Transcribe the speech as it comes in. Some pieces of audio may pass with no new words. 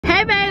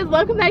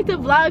welcome back to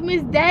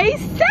Vlogmas Day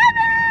 7.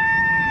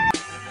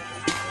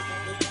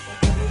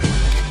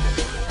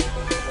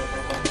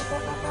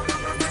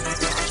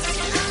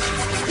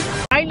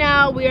 Right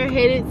now we are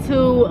headed to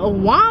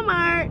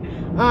Walmart.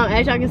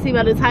 As y'all can see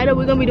by the title,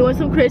 we're gonna be doing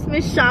some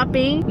Christmas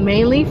shopping,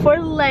 mainly for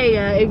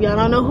Leia. If y'all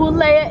don't know who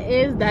Leia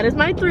is, that is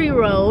my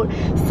 3-year-old.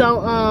 So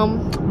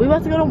we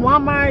about to go to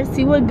Walmart,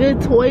 see what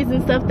good toys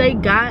and stuff they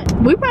got.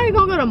 We probably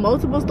gonna go to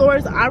multiple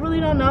stores. I really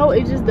don't know,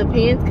 it just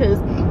depends, because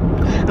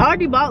I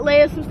already bought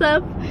Leia some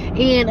stuff,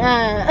 and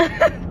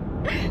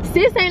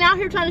sis ain't out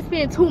here trying to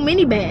spend too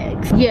many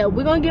bags. Yeah,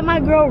 we're gonna get my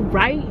girl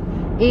right.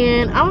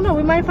 And I don't know,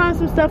 we might find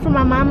some stuff for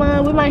my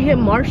mama. We might hit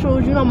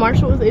Marshall's. You know,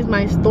 Marshall's is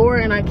my store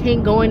and I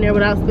can't go in there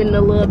without spending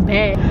a little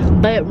bag.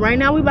 But right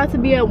now we about to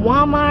be at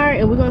Walmart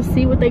and we're gonna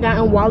see what they got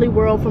in Wally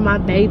World for my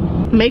baby.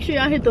 Make sure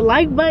y'all hit the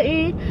like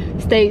button.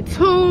 Stay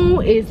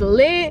tuned, it's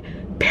lit,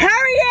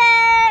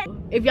 period.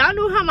 If y'all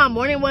knew how my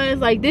morning was,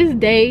 like, this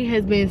day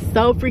has been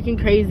so freaking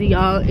crazy,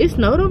 y'all. It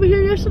snowed over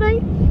here yesterday.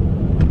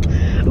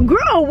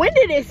 Girl, when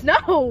did it snow?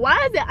 Why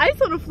is it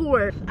ice on the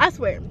floor? I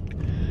swear.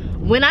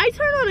 When I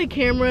turn on the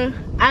camera,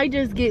 I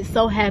just get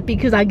so happy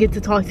because I get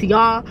to talk to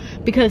y'all,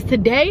 because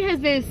today has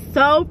been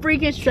so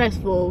freaking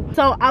stressful.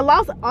 So I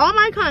lost all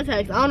my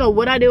contacts. I don't know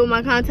what I did with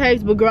my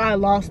contacts, but girl, I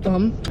lost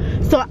them.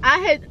 So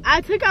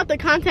I took out the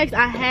contacts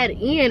I had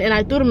in and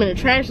I threw them in the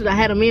trash because I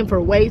had them in for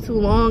way too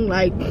long.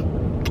 Like,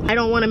 I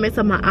don't want to mess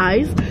up my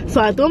eyes,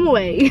 so I threw them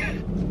away.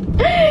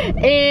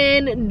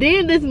 And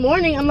then this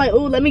morning I'm like,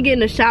 oh, let me get in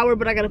the shower,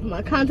 but I gotta put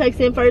my contacts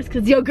in first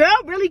because your girl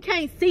really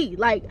can't see.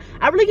 Like,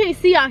 I really can't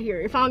see out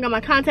here if I don't got my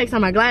contacts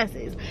on my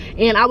glasses.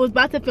 And I was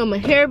about to film a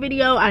hair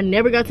video, I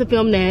never got to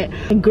film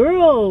that.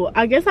 Girl,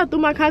 I guess I threw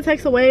my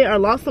contacts away or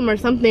lost them or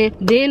something.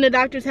 Then the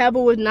Dr.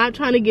 Tablet was not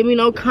trying to give me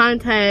no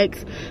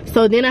contacts,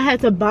 so then I had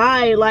to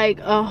buy like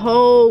a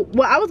whole,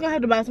 well, I was gonna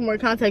have to buy some more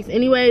contacts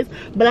anyways,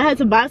 but I had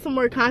to buy some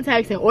more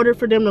contacts in order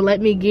for them to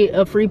let me get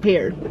a free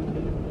pair.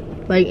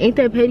 Like, ain't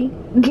that petty?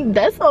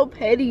 That's so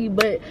petty,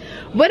 but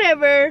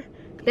whatever.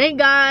 Thank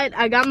God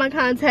I got my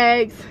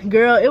contacts.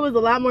 Girl, it was a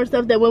lot more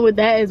stuff that went with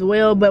that as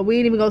well, but we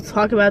ain't even gonna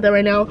talk about that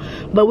right now.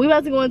 But we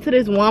about to go into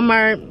this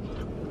Walmart.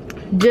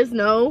 Just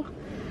know,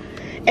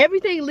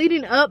 everything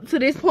leading up to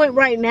this point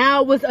right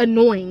now was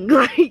annoying.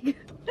 Like,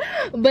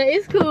 but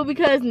it's cool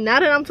because now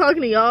that I'm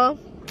talking to y'all,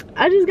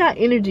 I just got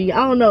energy. I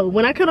don't know.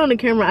 When I cut on the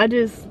camera, I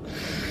just...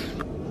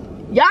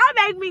 Y'all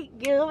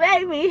you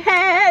make me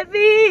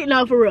happy.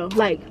 No, for real,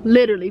 like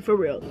literally for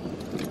real.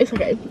 It's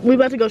okay. We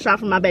about to go shop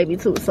for my baby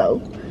too, so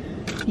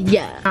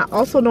yeah. I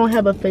also don't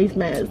have a face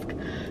mask,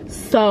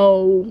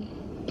 so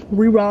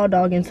we raw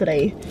dogging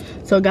today.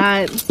 So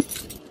God,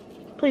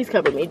 please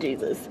cover me,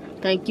 Jesus.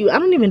 Thank you. I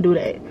don't even do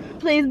that.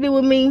 Please be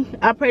with me.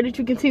 I pray that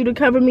you continue to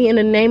cover me in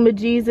the name of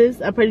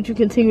Jesus. I pray that you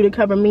continue to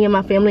cover me and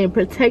my family and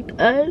protect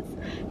us.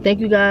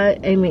 Thank you,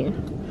 God.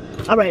 Amen.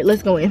 All right,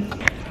 let's go in.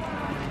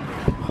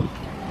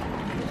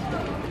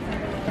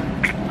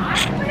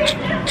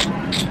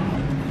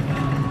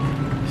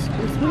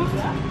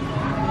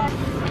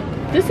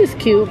 This is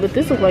cute, but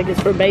this looks like it's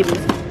for babies.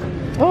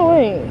 Oh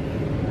wait,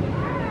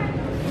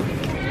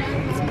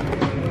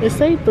 it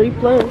say 3+.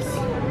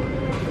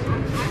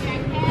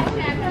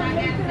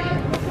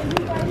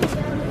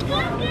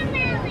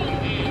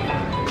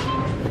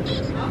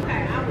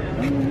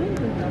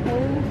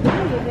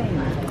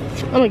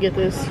 I'm gonna get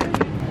this.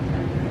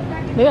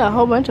 They got a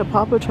whole bunch of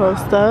Paw Patrol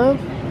stuff.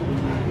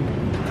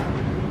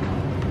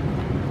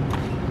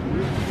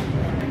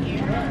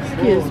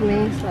 Excuse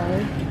me,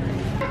 sorry.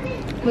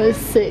 Let's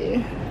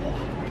see.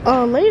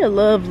 Oh, Leia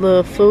loves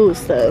little food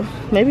stuff.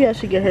 Maybe I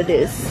should get her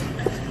this.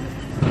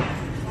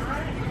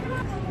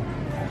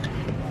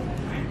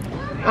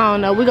 I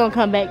don't know. We're gonna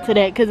come back to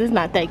that because it's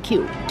not that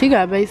cute. She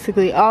got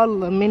basically all of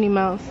the Minnie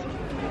Mouse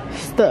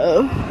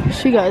stuff.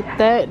 She got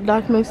that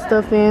document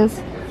stuff in.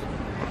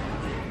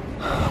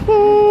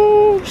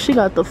 She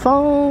got the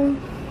phone.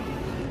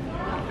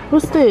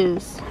 What's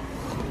this?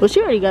 Well,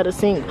 she already got a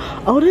sink.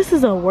 Oh, this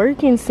is a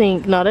working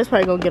sink. No, that's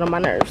probably gonna get on my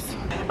nerves.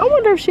 I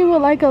wonder if she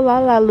would like a La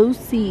La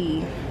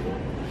Lucy.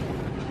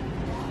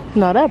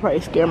 No, that'd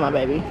probably scare my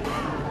baby.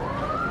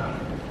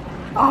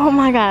 Oh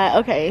my God.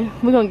 Okay,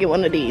 we're gonna get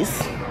one of these.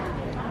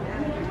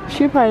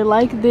 She probably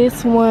like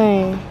this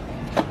one.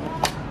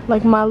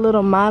 Like My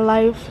Little My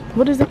Life.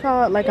 What is it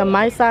called? Like a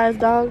My Size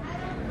dog?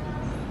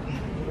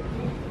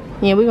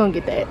 Yeah, we're gonna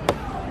get that.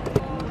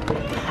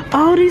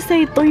 Oh, these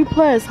say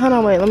 3+. Hold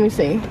on, wait, let me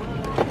see.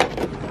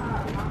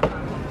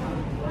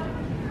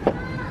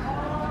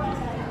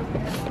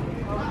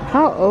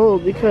 How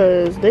old?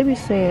 Because they be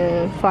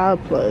saying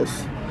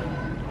 5+.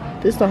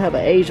 This don't have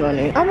an age on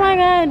it. Oh my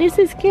God, this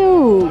is cute.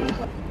 Oh,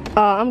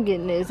 I'm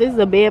getting this. This is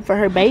a bed for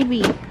her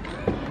baby.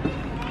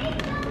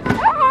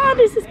 Oh,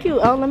 this is cute.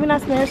 Oh, let me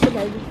not smash the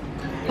baby.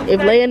 If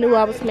Leia knew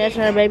I was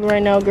smashing her baby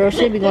right now, girl,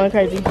 she'd be going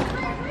crazy.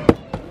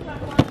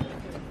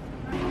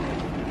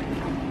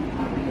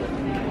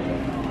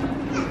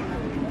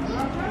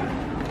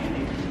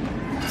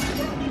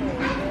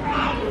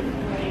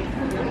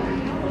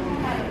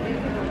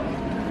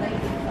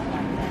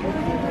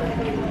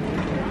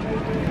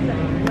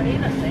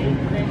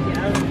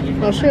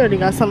 Oh, she already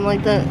got something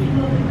like that.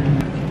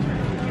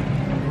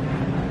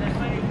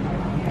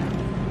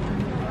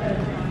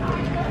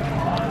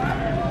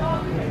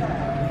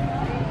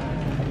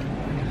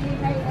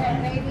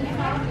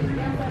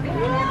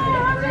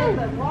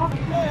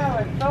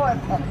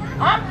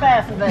 I'm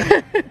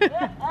fascinated.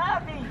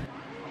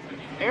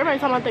 Everybody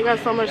talking about they got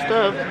so much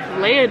stuff.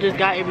 Leia just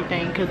got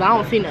everything because I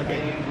don't see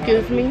nothing.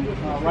 Excuse me.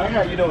 All right,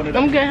 how you doing today?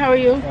 I'm good. How are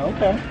you?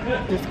 Okay.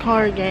 This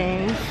card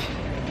games.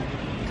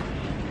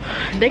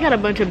 They got a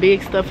bunch of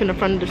big stuff in the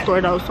front of the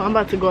store though, so I'm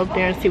about to go up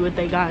there and see what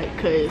they got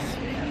because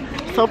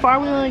so far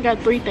we only got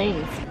 3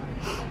 things.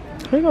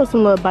 Here goes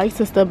some little bikes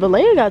and stuff, but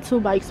Leia got 2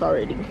 bikes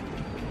already.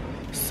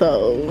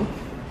 So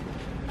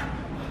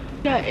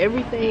got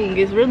everything.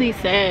 It's really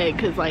sad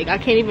because like I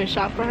can't even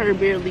shop for her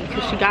barely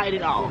because she got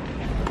it all.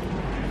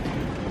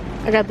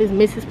 I got this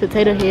Mrs.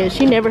 Potato Head.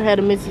 She never had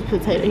a Mrs.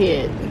 Potato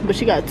Head, but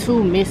she got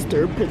 2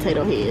 Mr.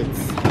 Potato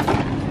Heads.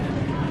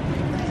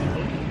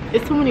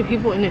 It's too many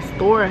people in this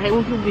store. I hate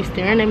when people be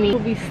staring at me.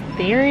 People be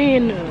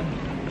staring.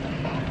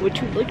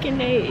 What you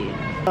looking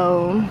at?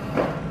 So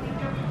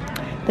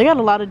they got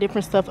a lot of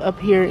different stuff up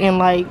here in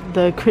like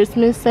the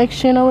Christmas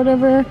section or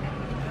whatever.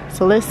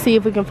 So let's see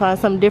if we can find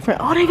something different.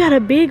 Oh, they got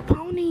a big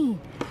pony.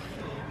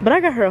 But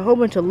I got her a whole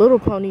bunch of little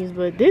ponies,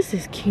 but this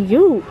is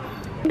cute.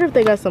 I wonder if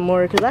they got some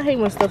more because I hate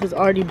when stuff is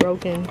already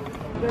broken.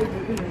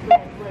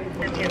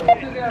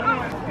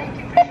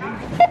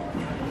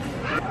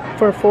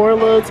 For 4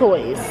 little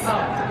toys.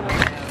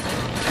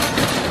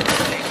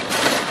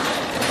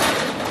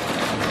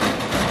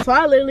 So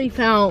I literally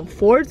found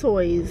 4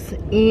 toys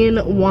in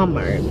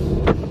Walmart.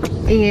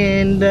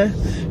 And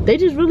they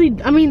just really,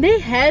 I mean, they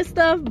had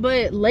stuff,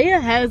 but Leia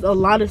has a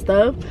lot of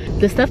stuff.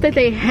 The stuff that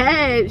they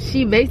had,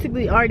 she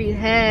basically already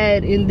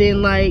had, and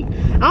then like,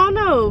 I don't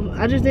know,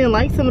 I just didn't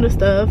like some of the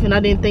stuff, and I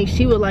didn't think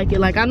she would like it.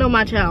 Like, I know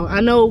my child,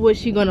 I know what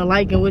she gonna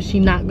like and what she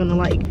not gonna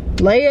like.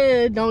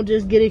 Leia don't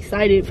just get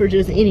excited for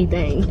just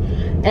anything,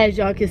 as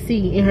y'all can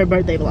see in her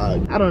birthday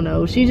vlog. I don't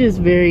know, she's just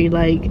very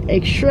like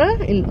extra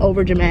and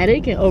over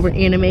dramatic and over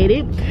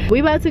animated. We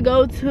about to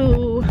go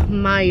to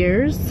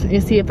Myers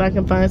and see if I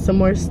can find some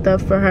more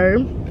stuff for her.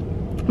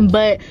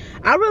 But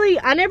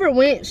I never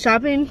went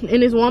shopping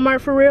in this Walmart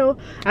for real.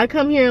 I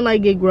come here and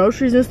like get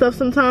groceries and stuff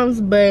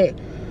sometimes, but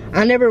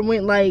I never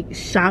went like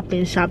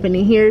shopping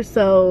in here.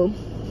 So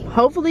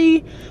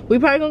hopefully we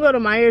probably gonna go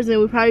to Myers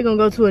and we probably gonna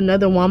go to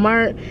another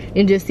Walmart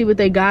and just see what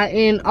they got.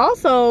 And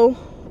also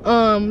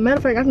matter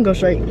of fact, I can go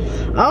straight.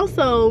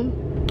 Also,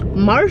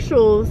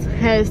 Marshall's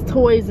has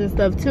toys and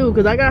stuff too,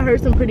 because I got her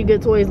some pretty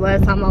good toys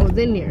last time I was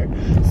in there.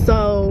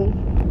 So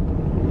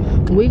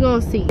we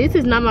gonna see. This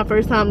is not my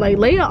first time. Like,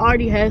 Leia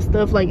already has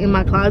stuff like in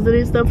my closet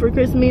and stuff for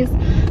Christmas,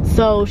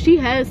 so she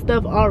has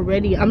stuff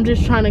already. I'm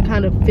just trying to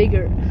kind of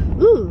figure,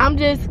 I'm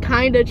just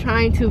kind of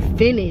trying to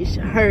finish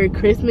her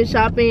Christmas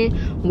shopping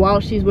while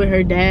she's with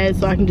her dad,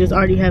 so I can just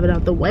already have it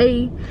out the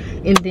way.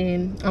 And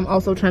then I'm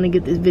also trying to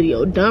get this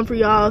video done for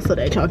y'all so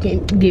that y'all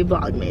can get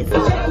Vlogmas.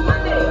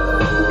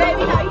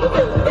 Baby, how you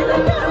doing?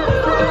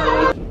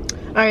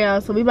 Alright,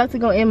 y'all, so we about to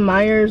go in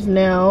Myers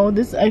now.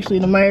 This is actually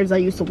the Myers I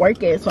used to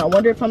work at, so I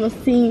wonder if I'm gonna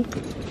see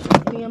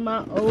any of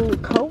my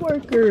old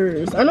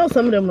co-workers. I know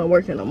some of them are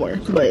working no more,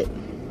 but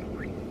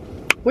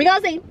we gonna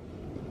see.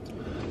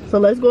 So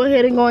let's go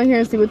ahead and go in here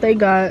and see what they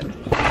got.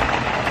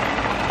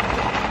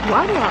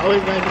 Why do I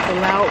always like the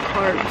loud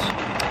carts?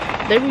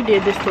 They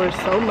redid this store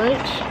so much.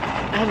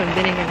 I haven't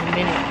been in here in a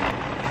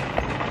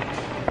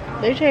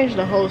minute. They changed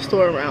the whole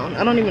store around.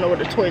 I don't even know where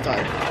the toys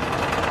are.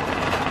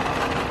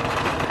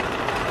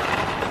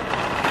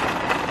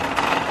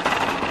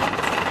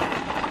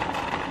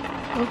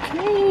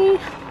 Okay,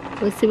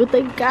 let's see what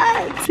they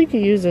got. She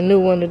could use a new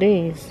one of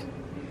these.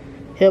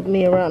 Help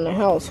me around the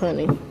house,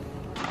 honey.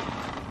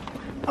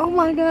 Oh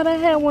my god, I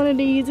had one of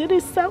these. It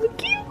is so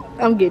cute.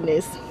 I'm getting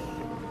this.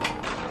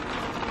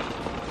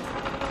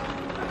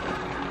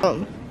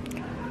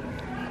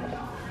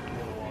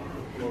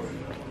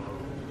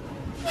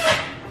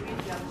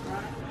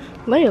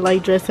 Leia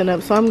like dressing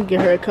up, so I'm gonna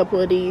get her a couple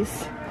of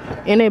these.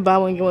 And they buy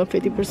one get one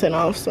 50%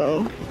 off,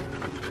 so.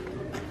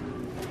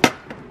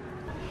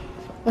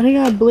 Oh, they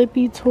got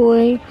Blippi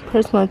toy.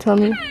 Press my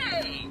tummy.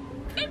 Hey,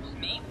 it's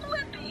me,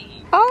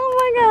 Blippi. Oh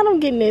my god, I'm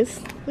getting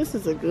this. This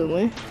is a good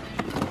one.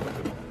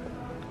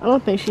 I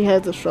don't think she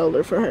has a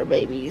stroller for her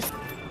babies.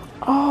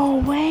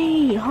 Oh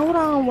wait, hold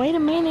on, wait a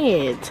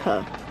minute.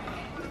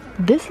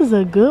 This is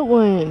a good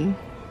one.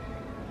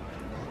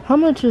 How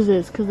much is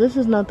this? Because this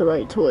is not the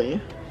right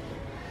toy.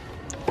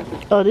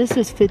 Oh, this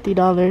is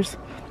 $50.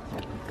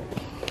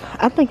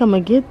 I think I'm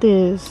gonna get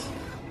this.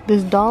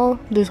 This doll,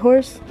 this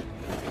horse.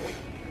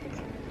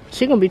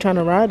 She gonna be trying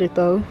to ride it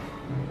though.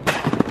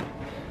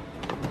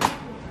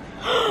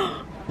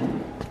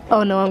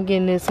 Oh no, I'm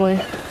getting this one.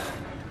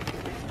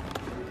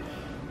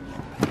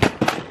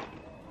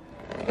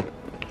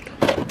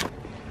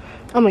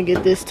 I'm gonna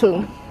get this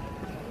too.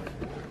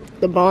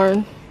 The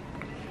barn.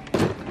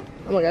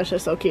 Oh my gosh,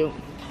 that's so cute.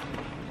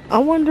 I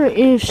wonder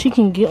if she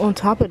can get on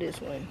top of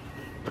this one.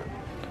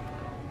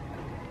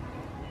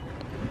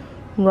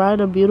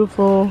 Ride a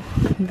beautiful.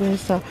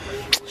 This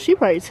she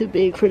probably too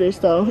big for this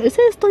though. It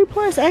says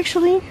 3+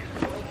 actually.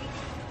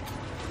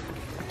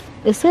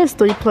 It says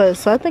 3+,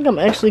 so I think I'm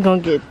actually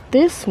gonna get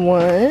this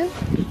one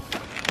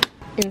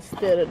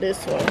instead of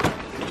this one.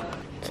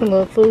 Some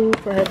little food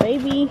for her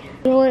baby. You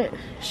know what?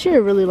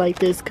 She'll really like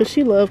this because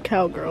she loves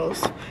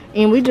cowgirls.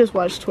 And we just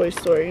watched Toy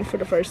Story for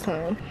the first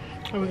time.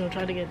 Are we gonna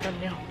try to get a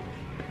thumbnail?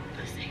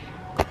 Let's see.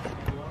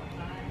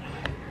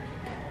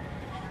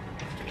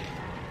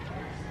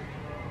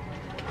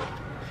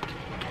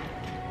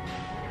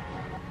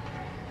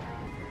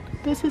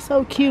 This is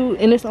so cute,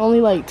 and it's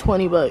only like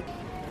 20 bucks.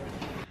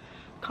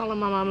 Calling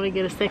my mama to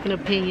get a second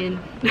opinion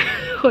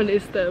on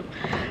this stuff.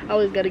 I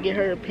always gotta get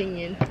her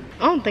opinion.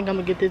 I don't think I'm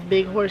gonna get this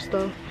big horse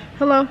though.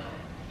 Hello?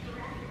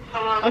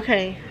 Hello?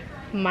 Okay,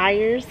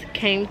 Myers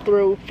came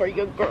through for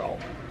your girl.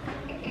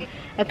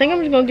 I think I'm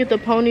just gonna get the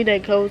pony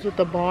that goes with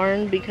the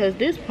barn because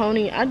this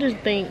pony, I just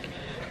think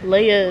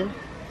Leia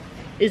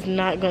is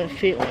not gonna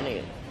fit on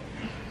it.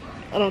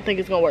 I don't think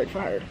it's gonna work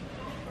for her.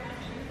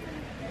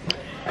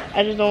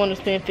 I just don't want to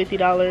spend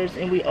 $50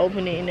 and we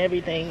open it and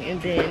everything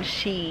and then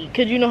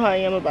cause you know how I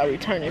am about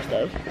returning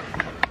stuff.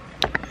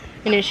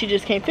 And then she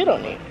just can't fit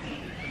on it.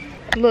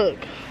 Look,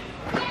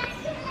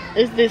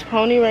 it's this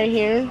pony right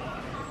here.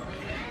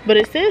 But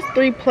it says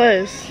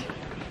 3+.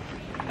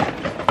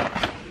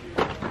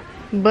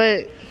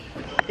 But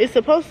it's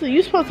supposed to,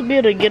 you're supposed to be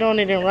able to get on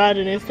it and ride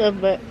it and stuff,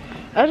 but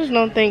I just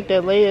don't think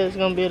that Leia is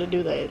going to be able to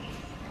do that. It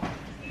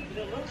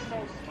looks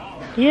so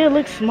small. Yeah, it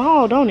looks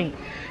small, don't it?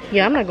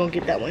 Yeah, I'm not going to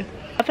get that one.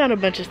 I found a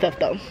bunch of stuff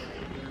though.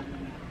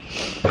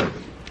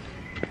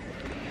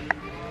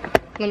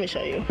 Let me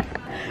show you.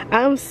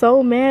 I'm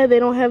so mad they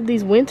don't have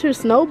these winter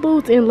snow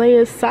boots in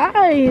Leia's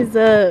size.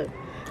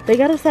 They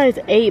got a size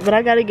 8, but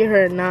I gotta get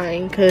her a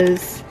 9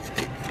 because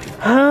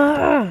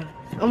oh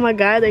my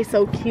god, they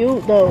so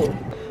cute though.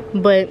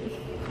 But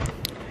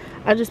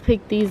I just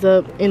picked these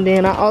up, and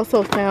then I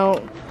also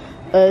found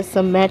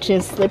some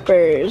matching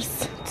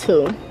slippers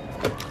too.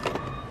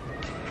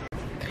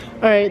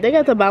 Alright, they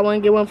got the buy one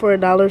get one for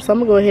 $1, so I'm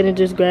gonna go ahead and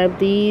just grab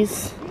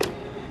these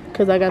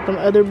because I got them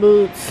other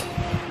boots.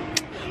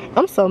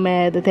 I'm so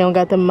mad that they don't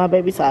got them in my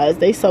baby size.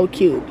 They so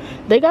cute.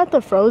 They got the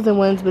frozen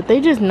ones, but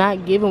they just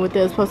not giving what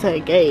they're supposed to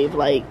have gave.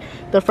 Like,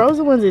 the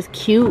frozen ones is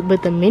cute,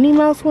 but the Minnie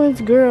Mouse ones,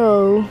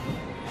 girl,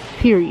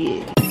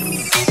 period.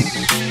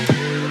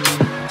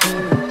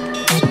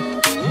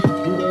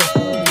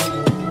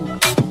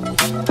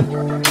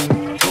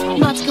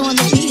 Let's go on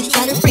the beach.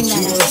 Better bring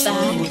that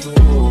outside.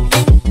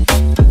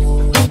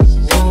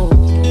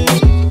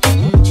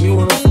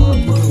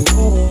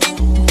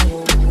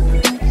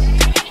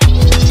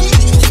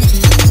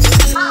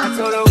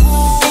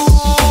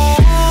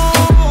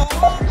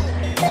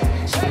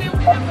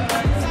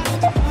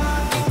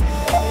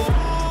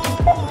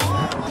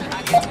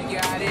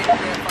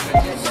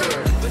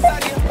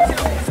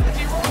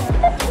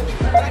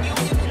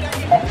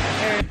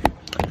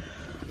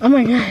 Oh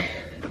my god,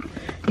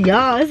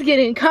 y'all, it's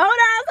getting cold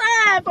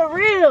outside for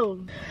real.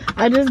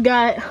 I just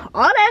got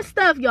all that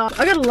stuff, y'all.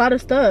 I got a lot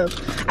of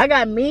stuff. I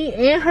got me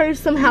and her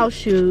some house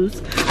shoes.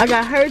 I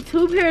got her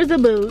 2 pairs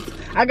of boots.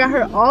 I got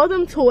her all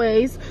them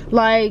toys.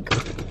 Like,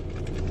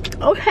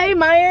 okay,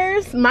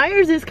 Myers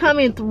is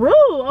coming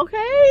through,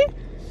 okay,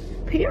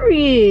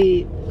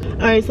 period.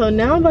 All right, so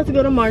now I'm about to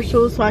go to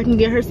Marshall's so I can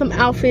get her some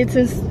outfits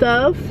and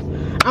stuff.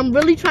 I'm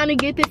really trying to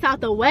get this out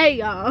the way,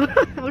 y'all.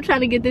 I'm trying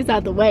to get this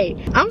out the way.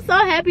 I'm so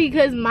happy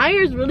because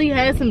Myers really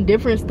has some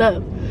different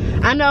stuff.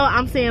 I know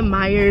I'm saying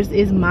Myers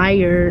is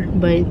Meyer,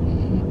 but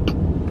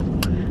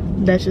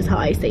that's just how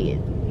I say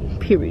it,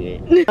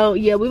 period. Oh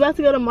yeah, we about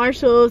to go to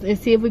Marshall's and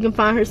see if we can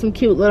find her some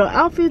cute little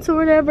outfits or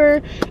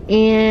whatever.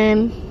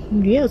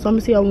 And yeah, so I'm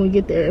gonna see how when we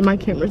get there. And my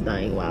camera's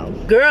dying. Wow,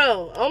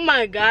 girl, oh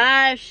my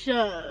gosh.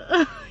 Y'all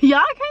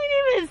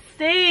can't even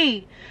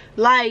see.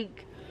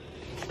 Like,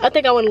 I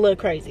think I went a little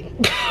crazy.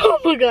 Oh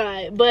my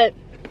god, but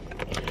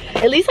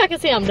at least I can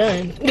say I'm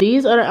done.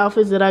 These are the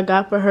outfits that I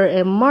got for her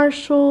at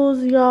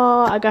Marshall's,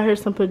 y'all. I got her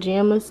some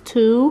pajamas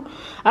too.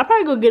 I'll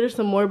probably go get her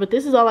some more, but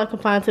this is all I can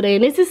find today.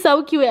 And this is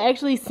so cute, it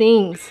actually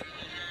sings.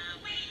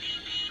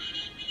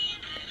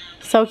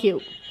 So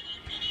cute.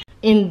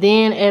 And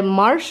then at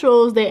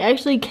Marshall's, they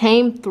actually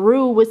came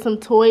through with some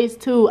toys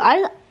too.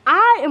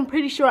 I am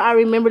pretty sure I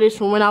remember this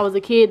from when I was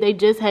a kid. They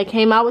just had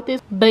came out with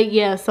this. But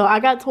yeah, so I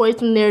got toys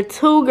from there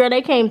too, girl.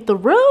 They came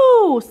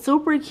through.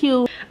 Super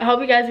cute. I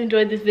hope you guys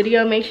enjoyed this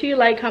video. Make sure you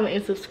like, comment,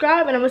 and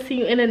subscribe. And I'm going to see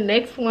you in the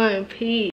next one. Peace.